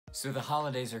So the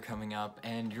holidays are coming up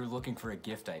and you're looking for a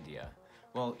gift idea.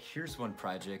 Well, here's one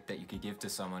project that you could give to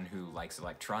someone who likes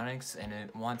electronics and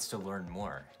it wants to learn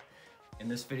more. In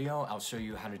this video, I'll show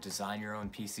you how to design your own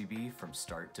PCB from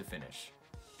start to finish.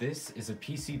 This is a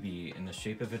PCB in the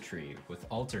shape of a tree with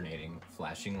alternating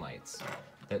flashing lights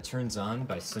that turns on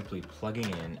by simply plugging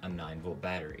in a 9-volt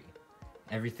battery.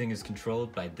 Everything is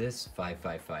controlled by this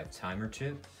 555 timer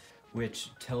chip, which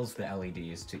tells the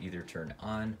LEDs to either turn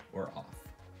on or off.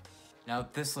 Now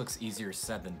this looks easier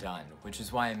said than done, which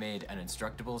is why I made an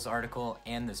Instructables article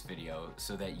and this video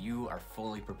so that you are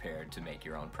fully prepared to make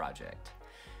your own project.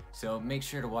 So make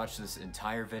sure to watch this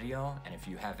entire video, and if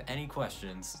you have any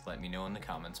questions, let me know in the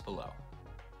comments below.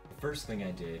 The first thing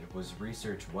I did was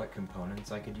research what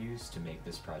components I could use to make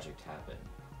this project happen.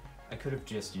 I could have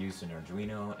just used an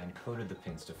Arduino and coded the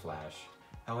pins to flash.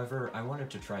 However, I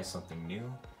wanted to try something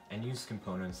new and use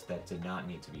components that did not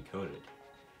need to be coded.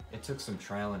 It took some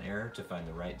trial and error to find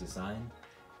the right design,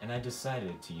 and I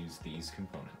decided to use these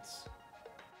components.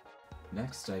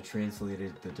 Next, I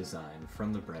translated the design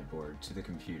from the breadboard to the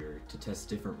computer to test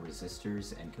different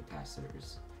resistors and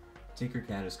capacitors.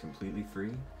 Tinkercad is completely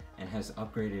free and has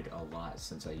upgraded a lot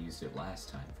since I used it last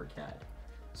time for CAD,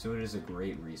 so it is a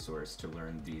great resource to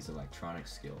learn these electronic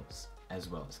skills as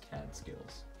well as CAD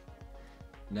skills.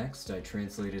 Next, I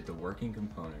translated the working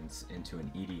components into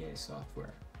an EDA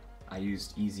software. I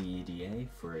used EasyEDA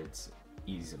for its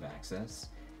ease of access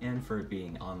and for it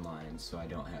being online so I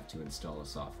don't have to install the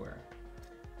software.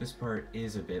 This part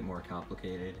is a bit more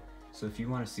complicated, so if you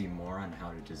want to see more on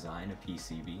how to design a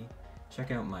PCB,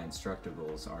 check out my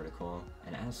Instructables article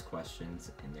and ask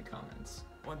questions in the comments.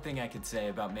 One thing I could say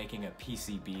about making a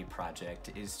PCB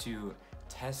project is to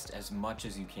test as much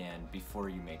as you can before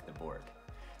you make the board.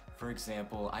 For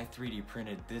example, I 3D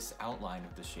printed this outline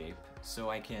of the shape so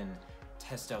I can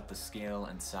test out the scale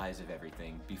and size of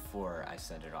everything before I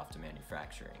send it off to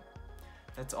manufacturing.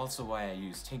 That's also why I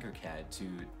used Tinkercad to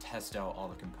test out all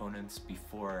the components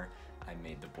before I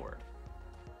made the board.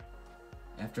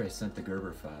 After I sent the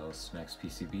Gerber files to Next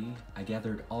PCB, I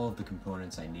gathered all of the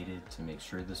components I needed to make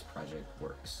sure this project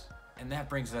works. And that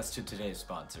brings us to today's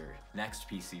sponsor, Next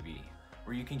PCB,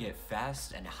 where you can get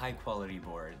fast and high quality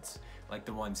boards like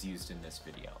the ones used in this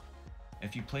video.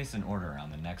 If you place an order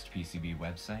on the Next PCB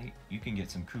website, you can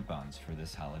get some coupons for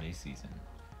this holiday season.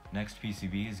 Next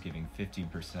PCB is giving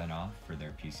 15% off for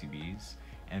their PCBs,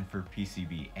 and for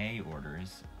PCB-A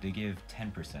orders, they give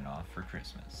 10% off for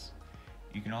Christmas.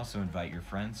 You can also invite your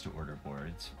friends to order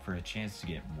boards for a chance to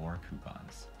get more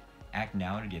coupons. Act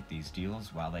now to get these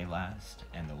deals while they last,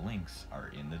 and the links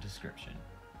are in the description.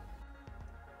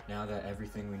 Now that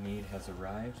everything we need has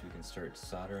arrived, we can start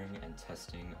soldering and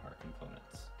testing our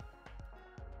components.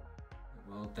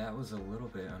 Well, that was a little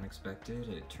bit unexpected.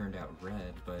 It turned out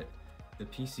red, but the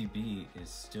PCB is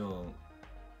still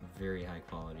very high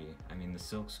quality. I mean, the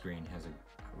silk screen has a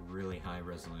really high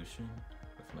resolution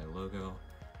with my logo,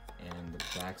 and the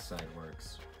backside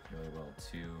works really well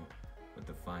too, with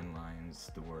the fine lines,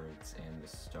 the words, and the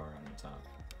star on the top.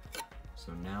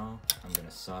 So now I'm gonna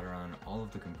solder on all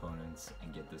of the components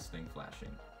and get this thing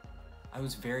flashing. I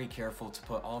was very careful to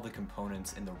put all the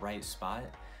components in the right spot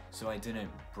so I didn't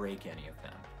break any of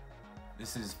them.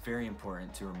 This is very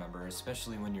important to remember,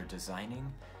 especially when you're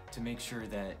designing, to make sure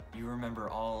that you remember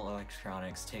all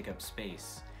electronics take up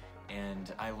space.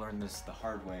 And I learned this the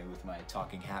hard way with my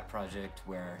talking hat project,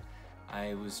 where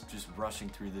I was just rushing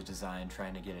through the design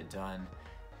trying to get it done.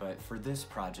 But for this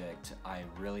project, I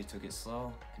really took it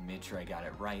slow and made sure I got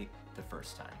it right the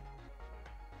first time.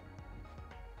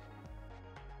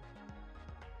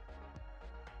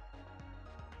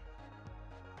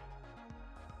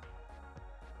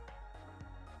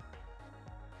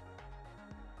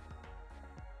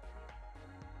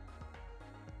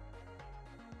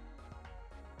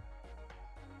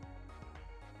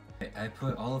 I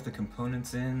put all of the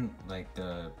components in, like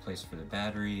the place for the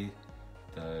battery,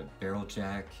 the barrel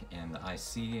jack, and the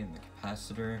IC, and the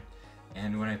capacitor.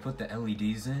 And when I put the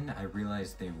LEDs in, I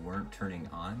realized they weren't turning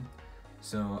on.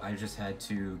 So I just had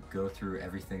to go through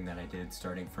everything that I did,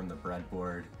 starting from the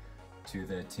breadboard to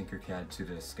the Tinkercad to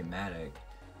the schematic.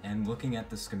 And looking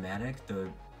at the schematic, the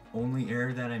only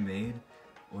error that I made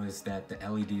was that the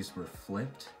LEDs were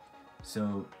flipped.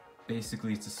 So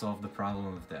basically, to solve the problem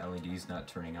of the LEDs not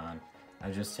turning on, I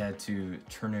just had to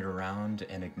turn it around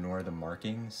and ignore the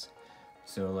markings.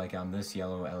 So like on this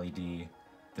yellow LED,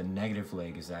 the negative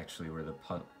leg is actually where the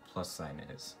plus sign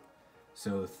is.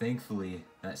 So thankfully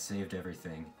that saved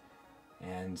everything,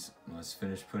 and let's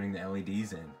finish putting the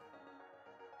LEDs in.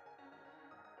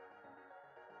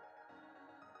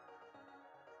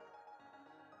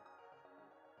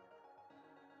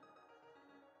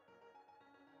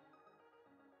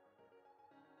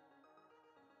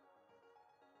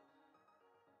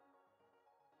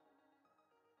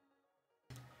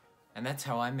 And that's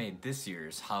how I made this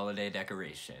year's holiday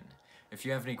decoration. If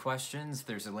you have any questions,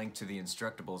 there's a link to the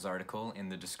Instructables article in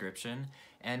the description,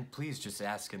 and please just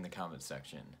ask in the comment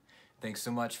section. Thanks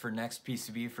so much for Next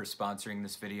PCB for sponsoring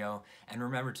this video, and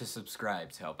remember to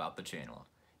subscribe to help out the channel.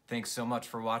 Thanks so much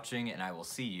for watching, and I will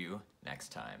see you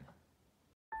next time.